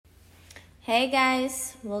Hey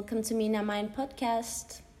guys, welcome to Mina Mind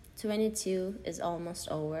Podcast. 22 is almost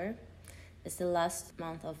over. It's the last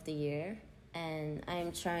month of the year, and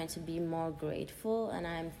I'm trying to be more grateful, and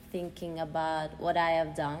I'm thinking about what I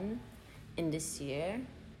have done in this year.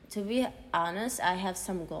 To be honest, I have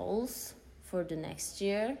some goals for the next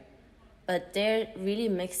year, but they're really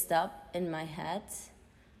mixed up in my head,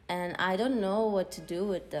 and I don't know what to do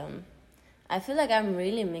with them. I feel like I'm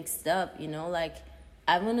really mixed up, like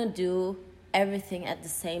I want to do everything at the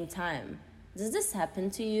same time. Does this happen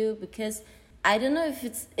to you? Because I don't know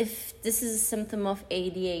if this is a symptom of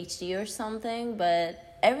ADHD or something,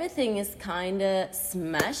 but everything is kind of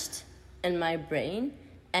smashed in my brain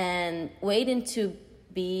and waiting to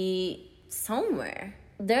be somewhere.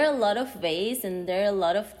 There are a lot of ways and there are a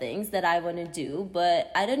lot of things that I want to do,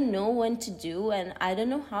 but I don't know when to do and I don't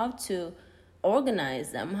know how to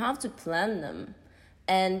organize them, how to plan them.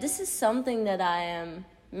 And this is something that I am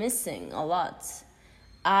missing a lot.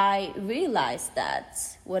 I realized that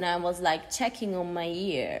when I was checking on my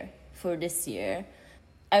year for this year,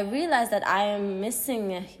 I realized that I am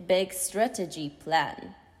missing a big strategy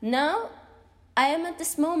plan. Now, I am at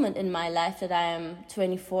this moment in my life that I am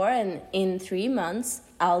 24 and in 3 months,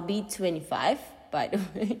 I'll be 25, by the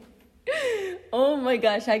way. Oh my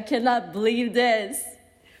gosh, I cannot believe this.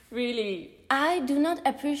 Really. I do not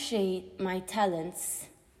appreciate my talents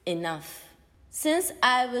enough. Since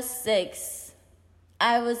I was 6,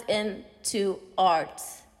 I was into art.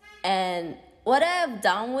 And what I have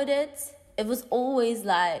done with it, it was always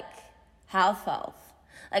half-half.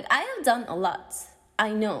 I have done a lot,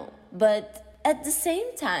 I know. But at the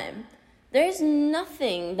same time, there's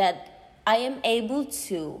nothing that I am able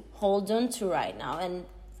to hold on to right now and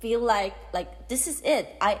feel like this is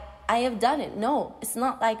it. I have done it. No, it's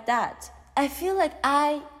not like that. I feel like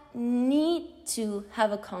I need to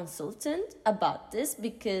have a consultant about this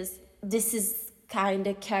because this is kind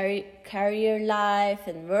of career life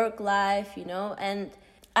and work life, and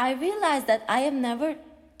I realized that I have never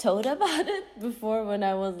thought about it before when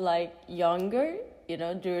I was younger,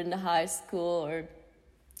 during the high school or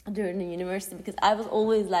during the university, because I was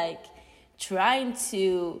always trying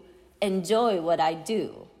to enjoy what I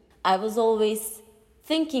do. I was always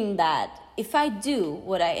thinking that if I do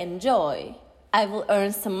what I enjoy, I will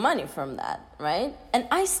earn some money from that, right? And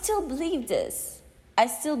I still believe this.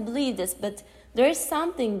 But there is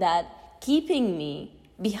something that keeping me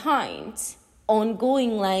behind on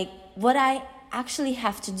going what I actually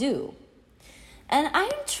have to do. And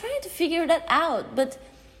I'm trying to figure that out, but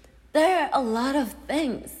there are a lot of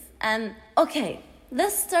things. And okay,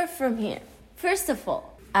 let's start from here. First of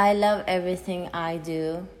all, I love everything I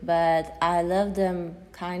do, but I love them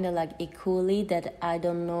kind of equally that I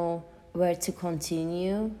don't know where to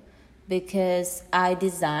continue, because I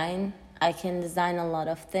can design a lot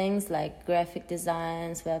of things like graphic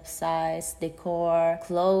designs, websites, decor,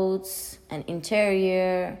 clothes, and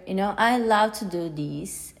interior. I love to do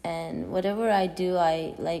these, and whatever I do,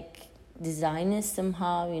 I design it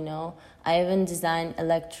somehow. I even design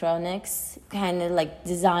electronics, kind of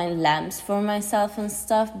design lamps for myself and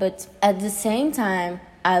stuff. But at the same time,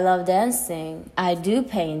 I love dancing, I do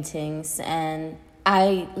paintings, and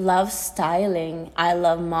I love styling, I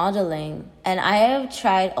love modeling, and I have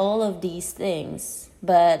tried all of these things,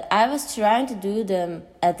 but I was trying to do them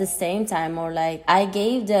at the same time, or I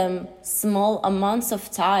gave them small amounts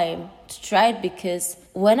of time to try it, because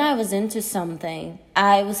when I was into something,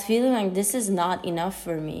 I was feeling like this is not enough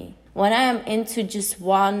for me. When I am into just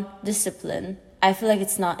one discipline, I feel like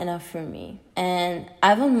it's not enough for me, and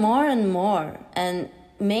I want more and more. And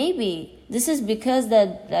maybe this is because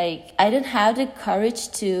that I don't have the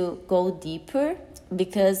courage to go deeper,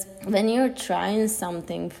 because when you're trying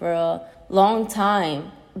something for a long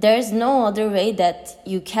time, there's no other way that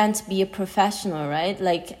you can't be a professional, right?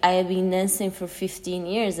 I have been dancing for 15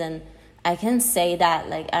 years and I can say that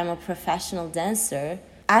I'm a professional dancer.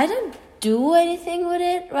 I don't do anything with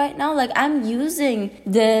it right now. I'm using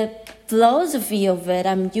the philosophy of it.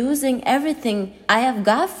 I'm using everything I have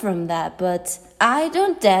got from that, but I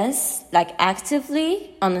don't dance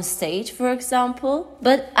actively on a stage, for example,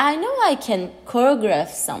 but I know I can choreograph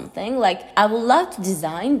something. I would love to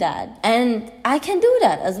design that, and I can do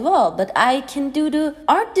that as well, but I can do the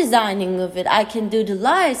art designing of it. I can do the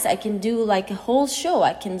lights. I can do a whole show.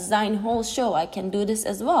 I can design a whole show. I can do this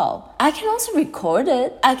as well. I can also record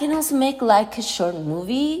it. I can also make a short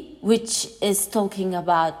movie, which is talking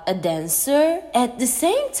about a dancer. At the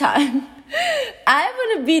same time, I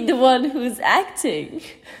want to be the one who's acting.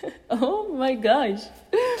 Oh my gosh.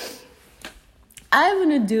 I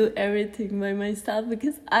want to do everything by myself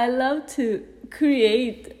because I love to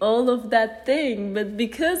create all of that thing. But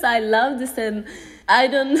because I love this and I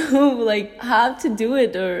don't know like how to do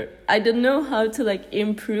it, or I don't know how to like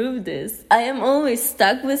improve this, I am always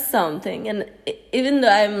stuck with something. And even though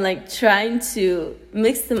I'm like trying to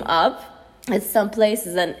mix them up at some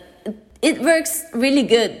places, and it works really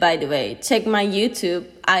good, by the way. Check my YouTube.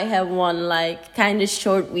 I have one like kind of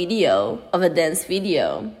short video of a dance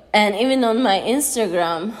video. And even on my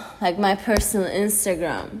Instagram, like my personal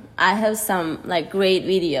Instagram, I have some like great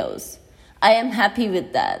videos. I am happy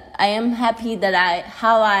with that. I am happy that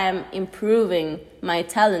how I am improving my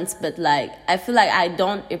talents, but like I feel like I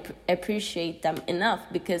don't appreciate them enough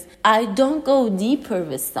because I don't go deeper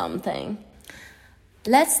with something.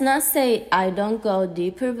 Let's not say I don't go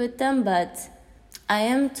deeper with them, but I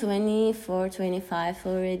am 24, 25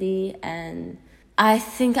 already, and I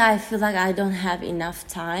feel like I don't have enough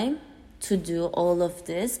time to do all of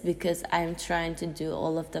this because I'm trying to do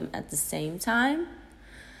all of them at the same time.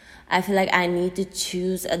 I feel like I need to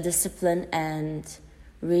choose a discipline and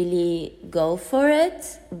really go for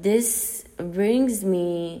it. This brings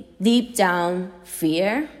me deep down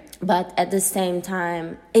fear, but at the same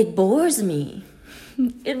time, it bores me.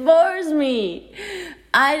 It bores me.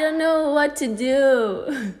 I don't know what to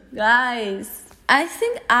do. Guys, I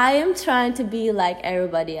think I am trying to be like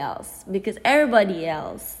everybody else because everyone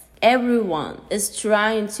is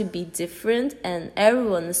trying to be different, and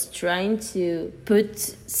everyone is trying to put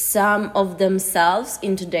some of themselves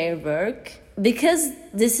into their work. Because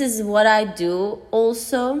this is what I do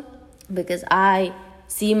also, because I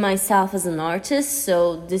see myself as an artist,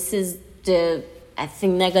 so this is the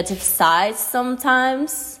negative side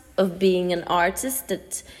sometimes of being an artist,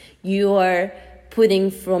 that you are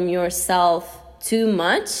putting from yourself too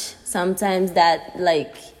much, sometimes that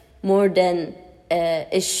like more than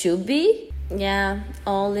it should be. Yeah,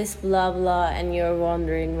 all this blah blah, and you're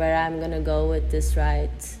wondering where I'm gonna go with this,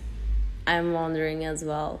 right? I'm wondering as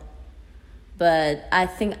well. But I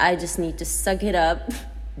think I just need to suck it up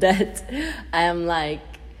that I am like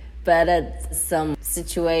bad at some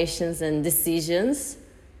situations and decisions,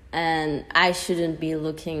 and I shouldn't be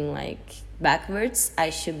looking like backwards.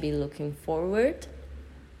 I should be looking forward.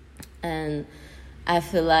 And I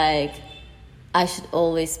feel like I should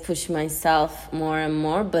always push myself more and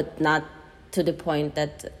more, but not to the point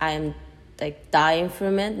that I am like dying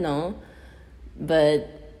from it, no. But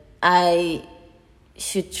I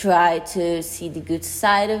should try to see the good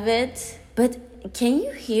side of it. But can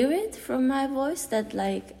you hear it from my voice that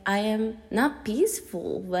like I am not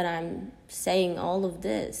peaceful when I'm saying all of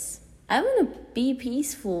this? I want to be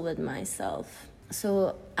peaceful with myself.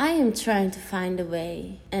 So I am trying to find a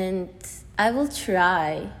way, and I will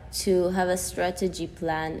try to have a strategy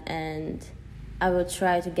plan, and I will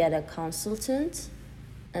try to get a consultant,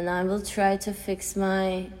 and I will try to fix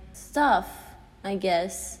my stuff, I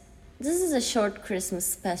guess. This is a short Christmas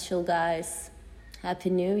special, guys. Happy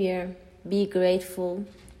New Year. Be grateful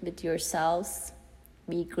with yourselves.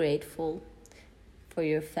 Be grateful for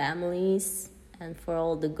your families and for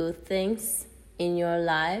all the good things in your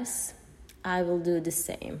lives. I will do the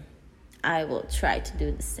same. I will try to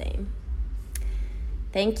do the same.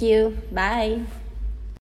 Thank you. Bye.